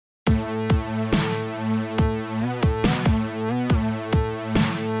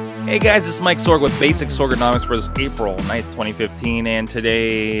Hey guys, this is Mike Sorg with Basic Sorganomics for this April 9th, 2015, and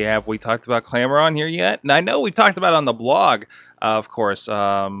today, have we talked about Clammr on here yet? And I know we've talked about it on the blog, of course,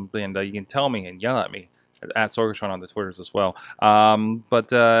 and you can tell me and yell at me at Sorgatron on the Twitters as well. I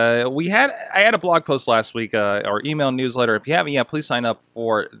had a blog post last week, or email newsletter. If you haven't yet, please sign up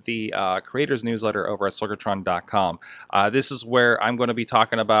for the creators newsletter over at Sorgatron.com. This is where I'm going to be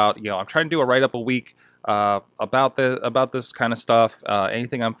talking about, I'm trying to do a write-up a week about this kind of stuff,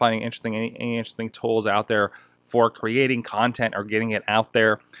 anything I'm finding interesting, any interesting tools out there for creating content or getting it out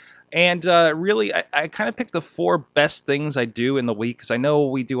there. And really, I kind of picked the 4 best things I do in the week, because I know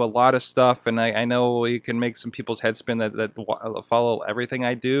we do a lot of stuff, and I know you can make some people's heads spin that follow everything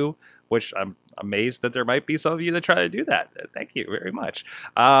I do, which I'm amazed that there might be some of you that try to do that. Thank you very much.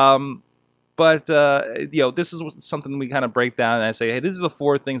 This is something we kind of break down, and I say, hey, these are the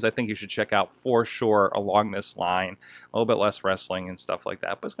 4 things I think you should check out for sure along this line. A little bit less wrestling and stuff like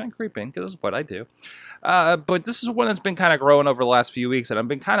that, but it's going to creep in because this is what I do. But this is one that's been kind of growing over the last few weeks, and I've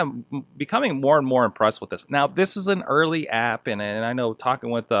been kind of becoming more and more impressed with this. Now, this is an early app, and I know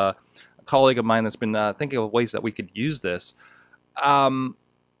talking with a colleague of mine that's been thinking of ways that we could use this.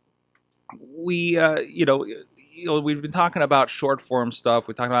 We've been talking about short form stuff.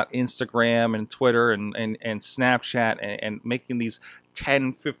 We talked about Instagram and Twitter and Snapchat and making these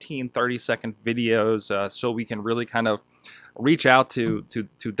 10, 15, 30-second videos so we can really kind of reach out to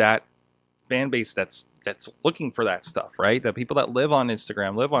that fan base that's looking for that stuff, right? The people that live on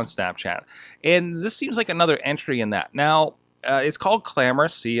Instagram, live on Snapchat. And this seems like another entry in that. Now, it's called Clammr,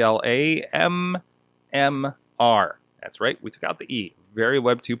 C-L-A-M-M-R. That's right, we took out the E. Very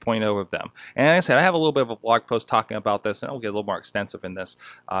Web 2.0 of them. And like I said, I have a little bit of a blog post talking about this, and I'll get a little more extensive in this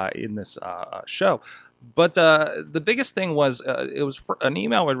show. But the biggest thing was it was an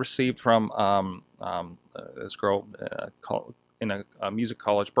email I received from this girl in a music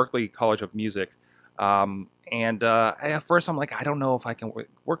college, Berkeley College of Music. At first I'm like, I don't know if I can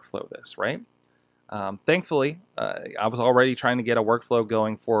workflow this, right? Thankfully, I was already trying to get a workflow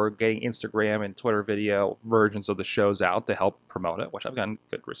going for getting Instagram and Twitter video versions of the shows out to help promote it, which I've gotten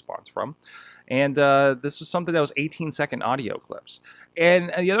good response from. And this was something that was 18-second audio clips.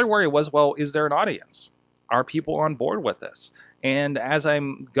 And the other worry was, well, is there an audience? Are people on board with this? And as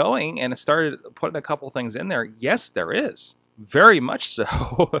I'm going and I started putting a couple things in there, yes, there is. Very much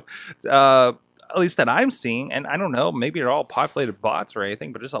so. At least that I'm seeing, and I don't know, maybe they're all populated bots or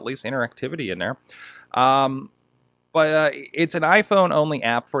anything, but there's at least interactivity in there. It's an iPhone-only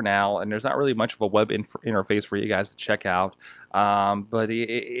app for now, and there's not really much of a web interface for you guys to check out, but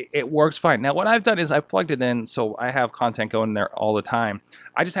it works fine. Now, what I've done is I've plugged it in, so I have content going there all the time.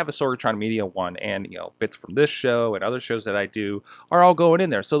 I just have a Sorgatron Media one, and bits from this show and other shows that I do are all going in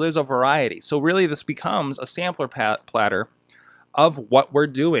there, so there's a variety. So really, this becomes a sampler platter of what we're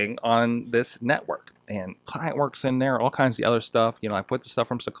doing on this network. And client works in there, all kinds of other stuff. I put the stuff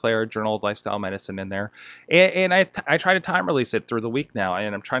from Clammr, Journal of Lifestyle Medicine in there. And I try to time release it through the week now,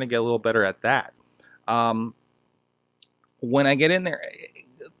 and I'm trying to get a little better at that. When I get in there,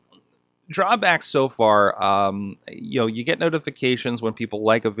 drawbacks so far, you get notifications when people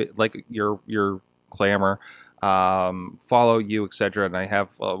like your Clammr, follow you, etc. And I have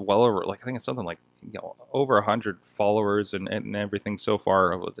well over, I think it's something like over 100 followers and everything so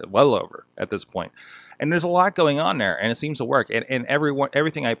far, well over at this point. And there's a lot going on there, and it seems to work. And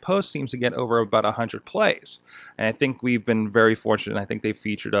everything I post seems to get over about 100 plays. And I think we've been very fortunate. I think they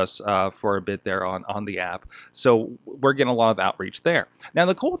featured us for a bit there on the app. So we're getting a lot of outreach there. Now,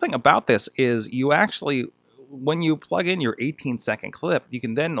 the cool thing about this is you actually, when you plug in your 18-second clip, you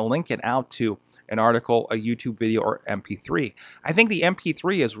can then link it out to an article, a YouTube video, or MP3. I think the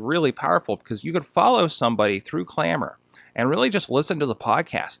MP3 is really powerful because you could follow somebody through Clammr and really just listen to the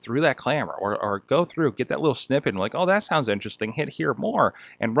podcast through that Clammr, or go through, get that little snippet and like, oh, that sounds interesting, hit hear more.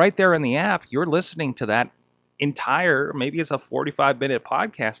 And right there in the app, you're listening to that entire, maybe it's a 45-minute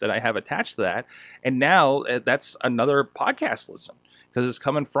podcast that I have attached to that. And now that's another podcast listen, because it's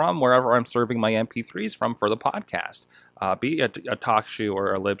coming from wherever I'm serving my MP3s from for the podcast, be it a TalkShoe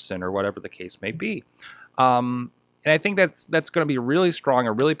or a Libsyn or whatever the case may be. And I think that's going to be really strong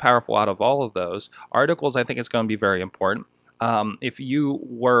and really powerful out of all of those. Articles, I think it's going to be very important. If you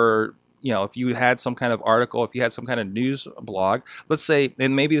were, if you had some kind of article, if you had some kind of news blog, let's say,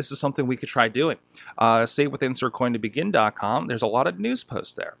 and maybe this is something we could try doing, say within SorgatronMedia.com, there's a lot of news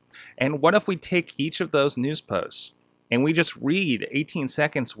posts there. And what if we take each of those news posts and we just read 18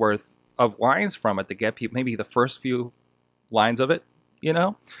 seconds worth of lines from it to get people, maybe the first few lines of it,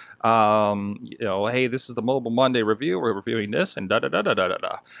 You know, hey, this is the Mobile Monday review. We're reviewing this and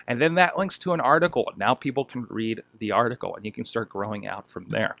da-da-da-da-da-da. And then that links to an article. Now people can read the article, and you can start growing out from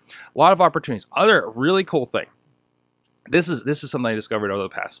there. A lot of opportunities. Other really cool thing. This is something I discovered over the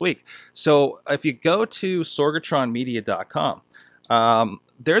past week. So if you go to SorgatronMedia.com,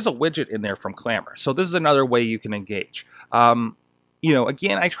 there's a widget in there from Clammr. So this is another way you can engage. You know,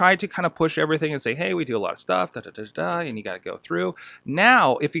 again, I tried to kind of push everything and say, hey, we do a lot of stuff, da, da, da, da, and you got to go through.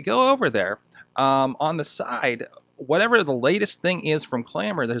 Now, if you go over there, on the side, whatever the latest thing is from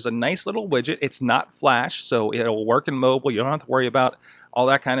Clammr, there's a nice little widget. It's not Flash, so it'll work in mobile. You don't have to worry about all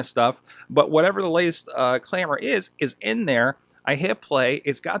that kind of stuff. But whatever the latest Clammr is in there. I hit play.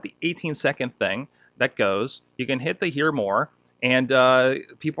 It's got the 18-second thing that goes. You can hit the hear more. And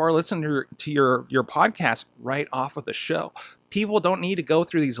people are listening to your podcast right off of the show. People don't need to go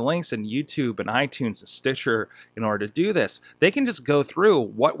through these links in YouTube and iTunes and Stitcher in order to do this. They can just go through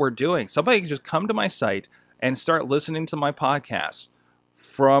what we're doing. Somebody can just come to my site and start listening to my podcast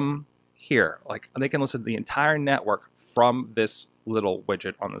from here. Like, they can listen to the entire network from this little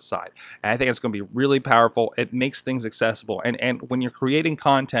widget on the side. And I think it's going to be really powerful. It makes things accessible. And when you're creating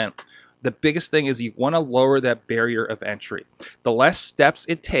content, the biggest thing is you want to lower that barrier of entry. The less steps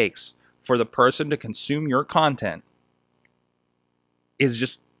it takes for the person to consume your content is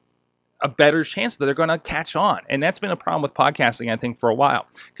just a better chance that they're going to catch on. And that's been a problem with podcasting, I think, for a while.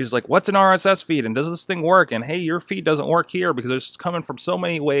 Because like, what's an RSS feed? And does this thing work? And hey, your feed doesn't work here because it's coming from so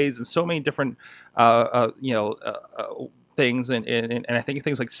many ways and so many different things. And I think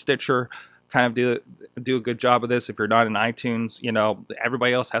things like Stitcher kind of do a good job of this. If you're not in iTunes, you know,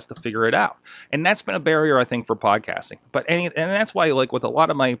 everybody else has to figure it out. And that's been a barrier, I think, for podcasting. And that's why, like, with a lot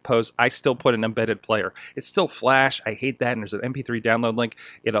of my posts, I still put an embedded player. It's still Flash. I hate that. And there's an MP3 download link.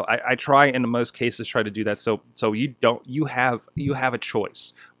 You know, I try in most cases try to do that. So you have a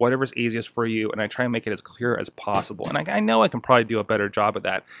choice, whatever's easiest for you. And I try and make it as clear as possible. And I know I can probably do a better job of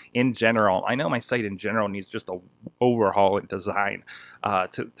that in general. I know my site in general needs just a overhaul in design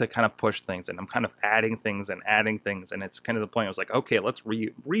to kind of push things. And I'm kind of adding things, and it's kind of the point. I was like, okay, let's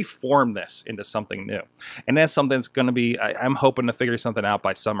reform this into something new, and that's something that's going to be. I'm hoping to figure something out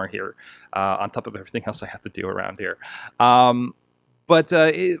by summer here, on top of everything else I have to do around here. But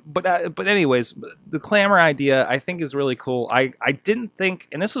anyways, the Clammr idea I think is really cool. I didn't think,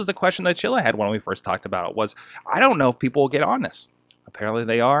 and this was the question that Chilla had when we first talked about it, was I don't know if people will get on this. Apparently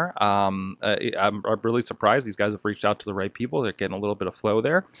they are. I'm really surprised. These guys have reached out to the right people. They're getting a little bit of flow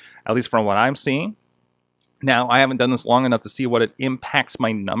there, at least from what I'm seeing. Now, I haven't done this long enough to see what it impacts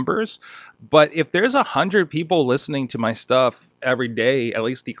my numbers, but if there's 100 people listening to my stuff every day, at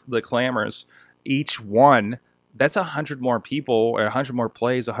least the Clammrs, each one, that's 100 more people, or 100 more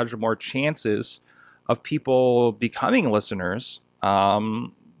plays, 100 more chances of people becoming listeners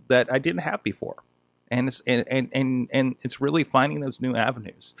that I didn't have before. And it's really finding those new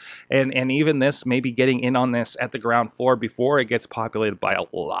avenues, and even this, maybe getting in on this at the ground floor before it gets populated by a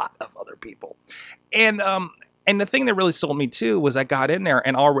lot of other people. And the thing that really sold me too was I got in there,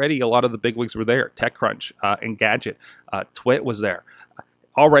 and already a lot of the bigwigs were there. TechCrunch, Engadget, Twit was there,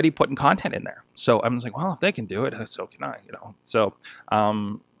 already putting content in there. So I was like, well, if they can do it, so can I. You know, so.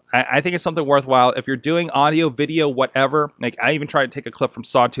 I think it's something worthwhile. If you're doing audio, video, whatever, like I even try to take a clip from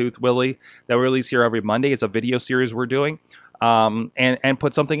Sawtooth Willie that we release here every Monday. It's a video series we're doing, and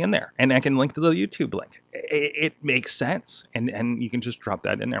put something in there. And I can link to the YouTube link. It makes sense, and you can just drop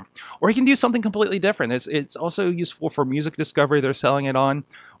that in there. Or you can do something completely different. It's also useful for music discovery. They're selling it on.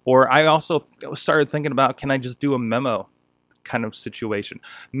 Or I also started thinking about, can I just do a memo kind of situation?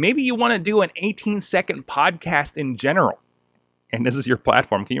 Maybe you want to do an 18-second podcast in general. And this is your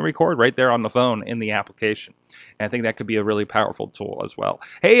platform. Can you record right there on the phone in the application? And I think that could be a really powerful tool as well.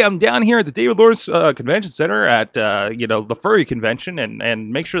 Hey, I'm down here at the David Lawrence Convention Center at the Furry Convention,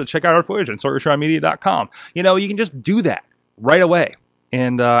 and make sure to check out our footage on SorgatronMedia.com. You know, you can just do that right away.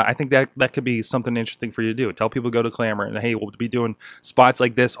 And I think that could be something interesting for you to do. Tell people to go to Clammr, and hey, we'll be doing spots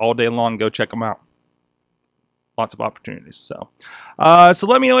like this all day long. Go check them out. Lots of opportunities. So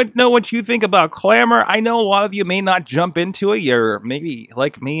let me know what you think about Clammr. I know a lot of you may not jump into it. You're maybe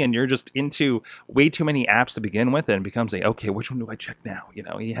like me, and you're just into way too many apps to begin with, and it becomes okay, which one do I check now? You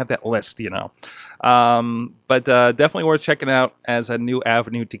know, you have that list, you know. But definitely worth checking out as a new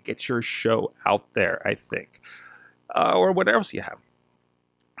avenue to get your show out there, I think. Or what else you have.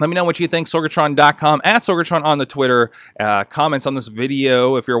 Let me know what you think. Sorgatron.com, at Sorgatron on the Twitter. Comments on this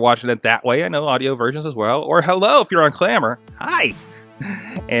video if you're watching it that way. I know audio versions as well. Or hello if you're on Clammr. Hi.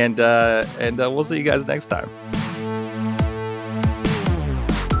 And we'll see you guys next time.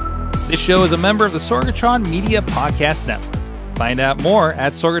 This show is a member of the Sorgatron Media Podcast Network. Find out more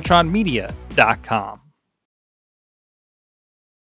at SorgatronMedia.com.